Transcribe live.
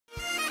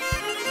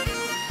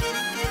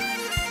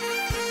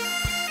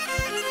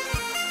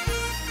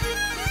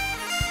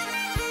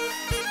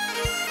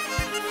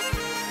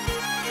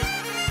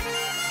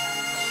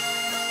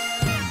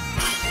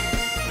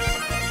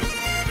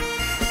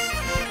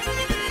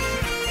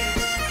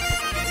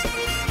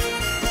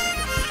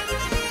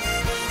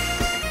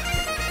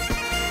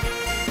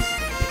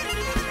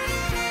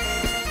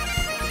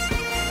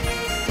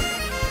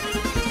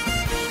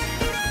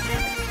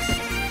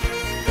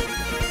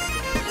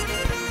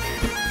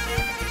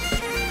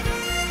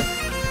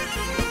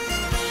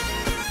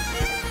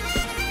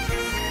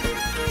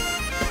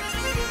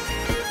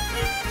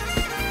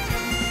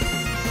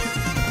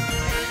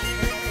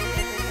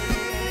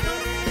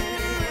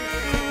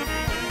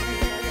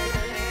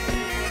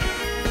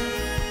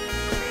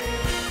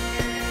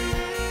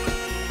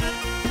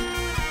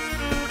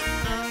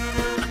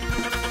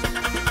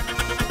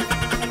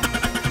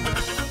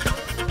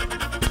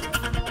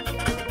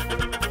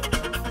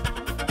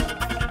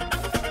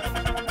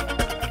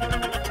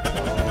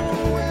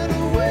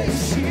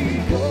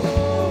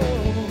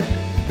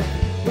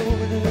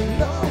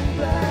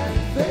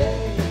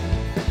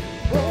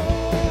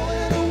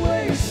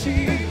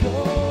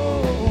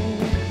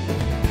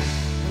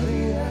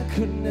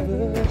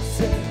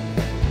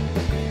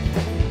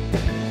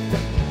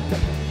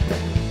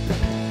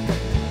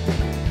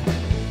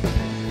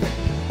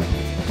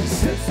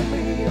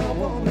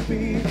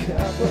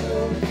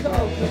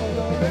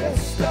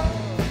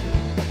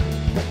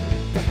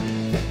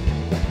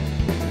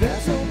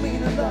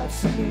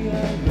me, I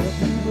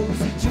love you,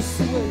 Rosie, just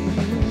the way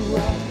you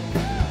are.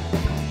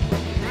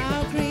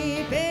 Now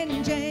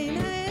creeping Jane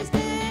is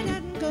dead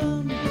and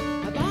gone.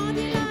 Her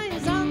body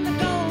lies on the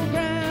cold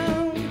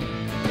ground.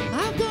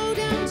 I'll go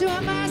down to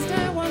her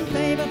master, one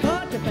favor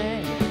put to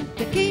bed,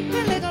 to keep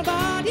her little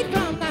body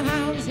from the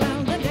hounds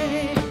all the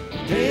day.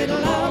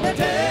 Diddle all the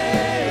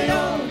day,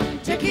 oh,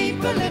 to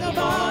keep her little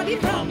body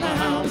from the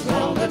hounds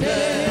all the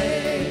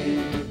day.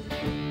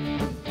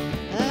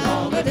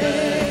 All the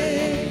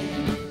day.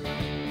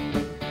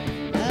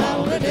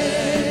 All the day.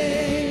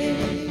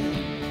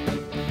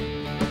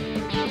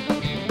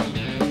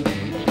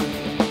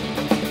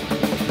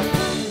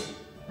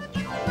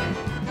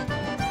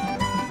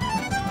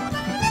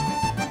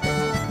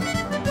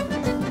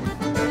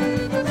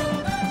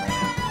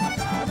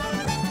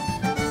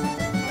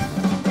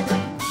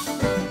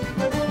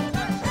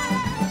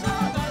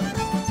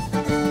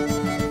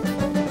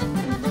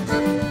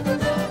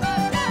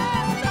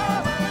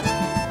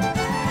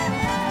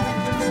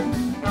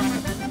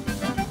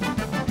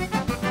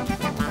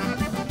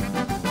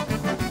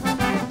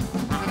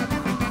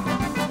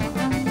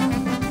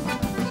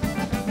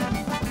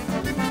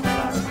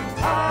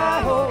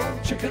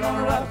 Chicken on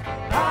a rock,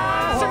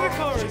 sing it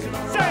chorus,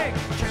 sing!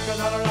 Chicken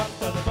on a rock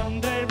on a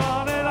Monday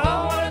morning,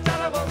 oh, what a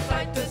terrible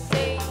sight to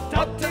see.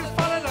 Doctors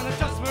falling on a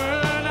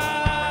dustman,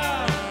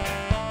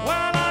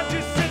 while I'm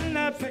just sitting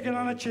there picking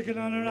on a chicken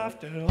on a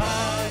rafter.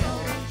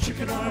 Hi-oh,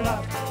 chicken on a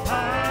rock,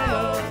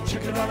 hi-oh,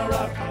 chicken on a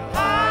rock,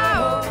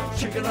 hi-oh,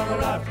 chicken on a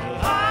rock,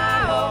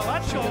 hi-oh,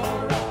 that's all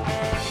right.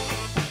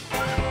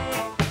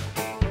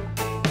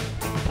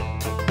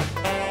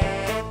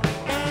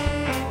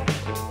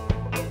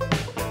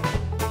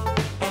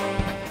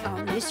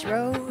 This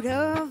road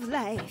of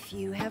life,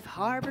 you have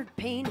harbored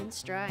pain and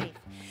strife,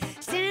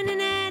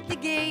 standing at the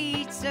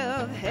gates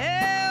of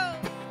hell.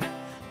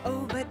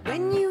 Oh, but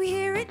when you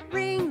hear it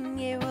ring,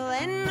 it will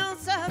end all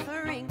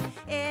suffering.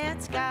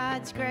 It's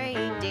God's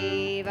great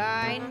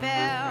divine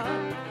bell.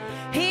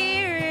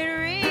 Hear it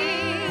ring,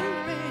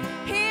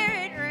 hear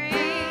it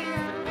ring,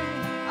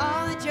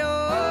 all the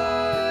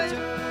joy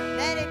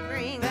that it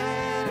brings.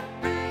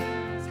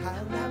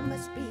 How loud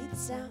must be the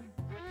sound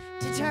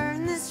to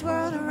turn this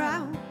world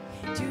around,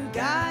 to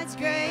God's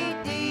great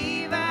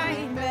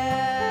divine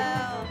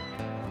bell.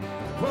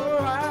 For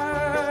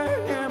I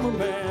am a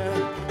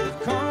man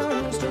of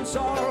constant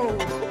sorrow.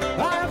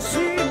 I have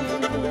seen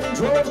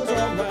troubles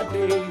all my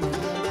days,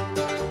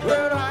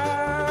 but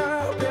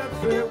I'll bid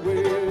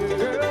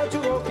farewell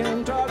to old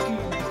Kentucky,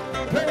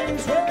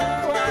 place where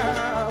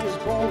I was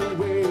born and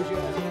raised.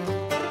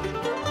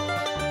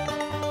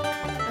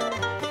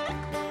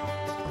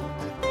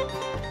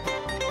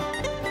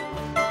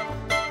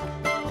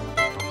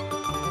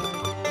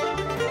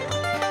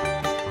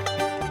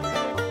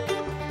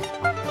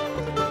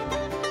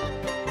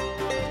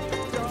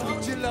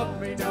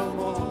 Love me no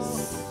more.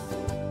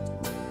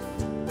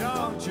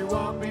 Don't you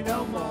want me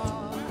no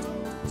more?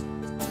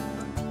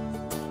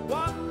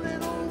 One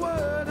little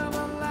word and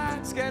my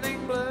line's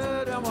getting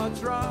blurred. And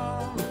what's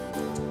wrong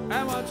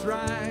and what's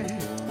right?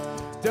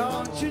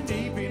 Don't you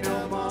need me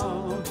no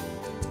more?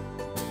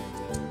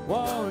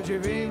 Won't you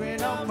be me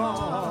no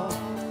more?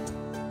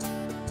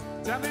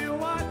 Tell me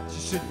what you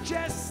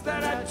suggest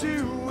that I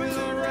do with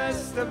the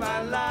rest of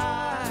my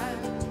life.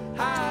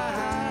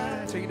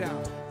 Hi, take it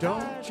down.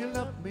 Don't you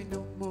love me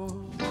no more?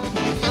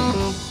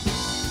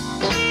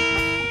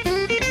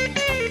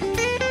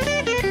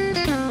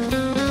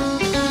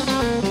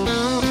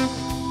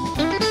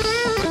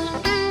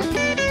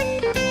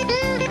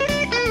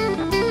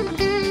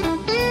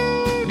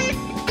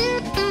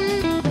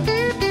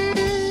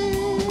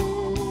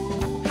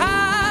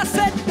 I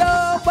said,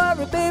 don't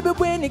worry, baby,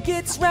 when it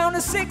gets round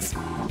to 6,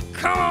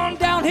 come on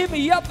down, hit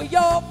me up with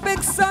your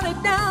fix, sonny,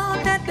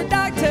 down at the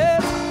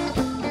doctor's.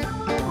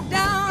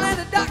 Down at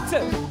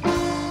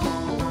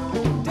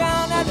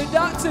the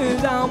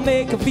doctor's, I'll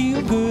make her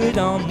feel good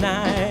all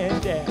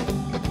night. Yeah.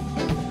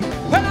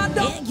 Well, I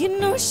don't. Yeah, you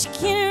know she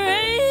can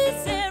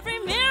erase every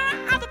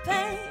mirror of the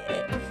pain.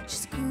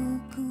 She's a cool,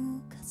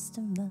 cool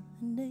customer.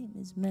 Her name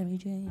is Mary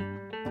Jane.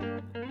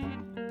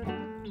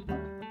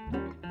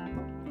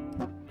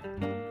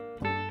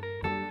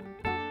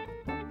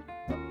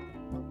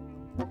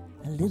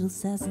 A little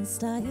sass and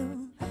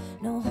style,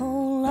 no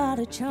whole lot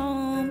of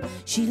charm.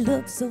 She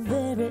looks so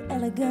very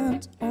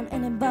elegant on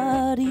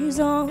anybody's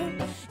arm.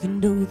 You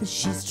know that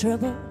she's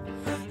trouble.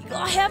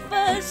 Your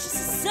heifer's just the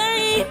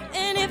same.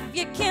 And if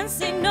you can't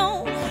say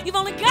no, you've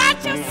only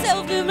got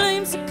yourself to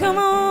blame. So come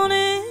on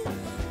in.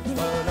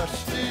 But I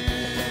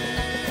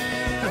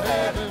still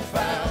haven't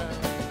found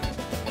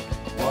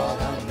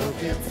what I'm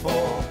looking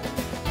for.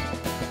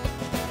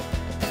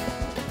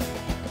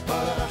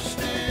 But I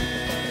still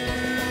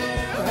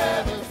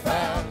haven't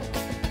found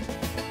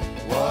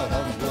what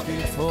I'm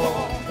looking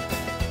for.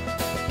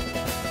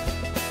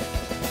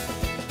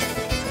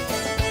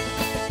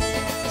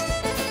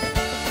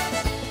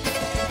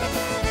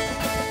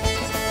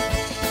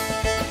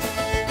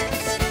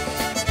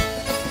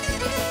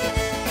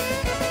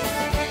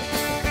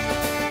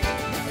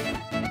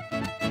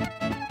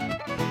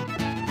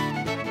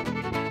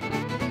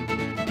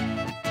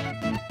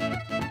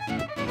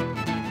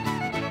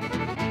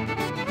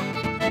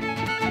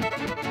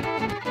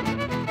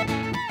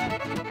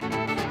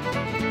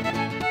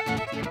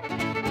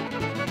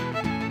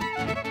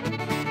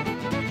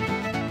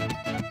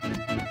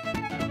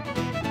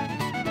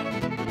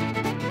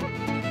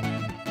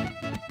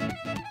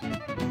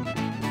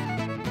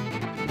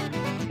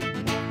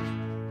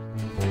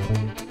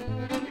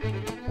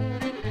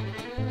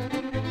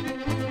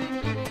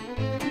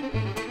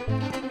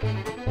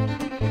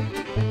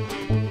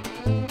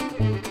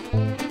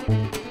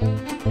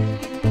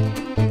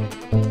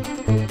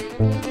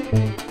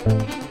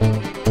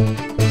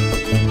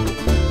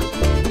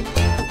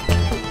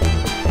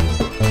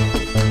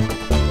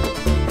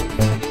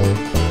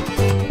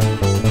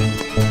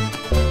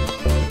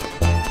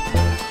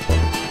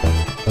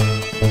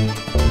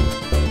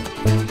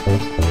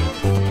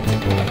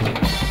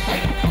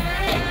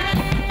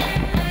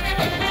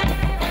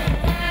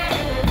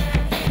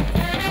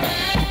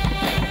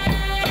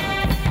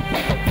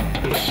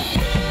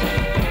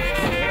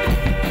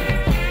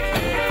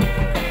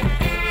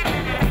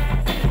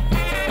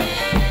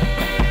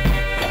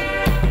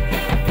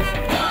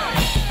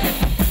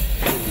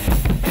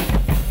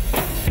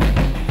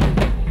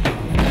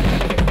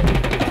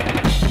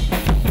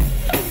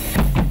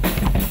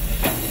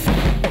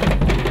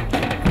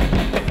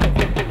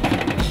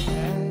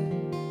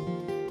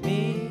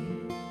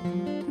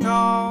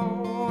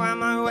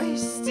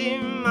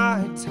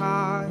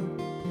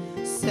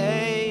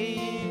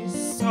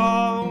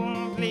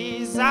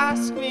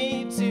 ask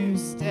me to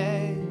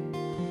stay.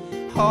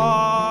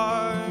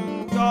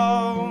 Oh,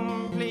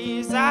 don't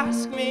please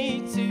ask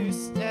me to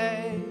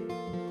stay.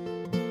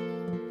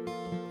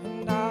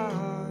 And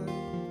I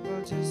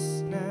will just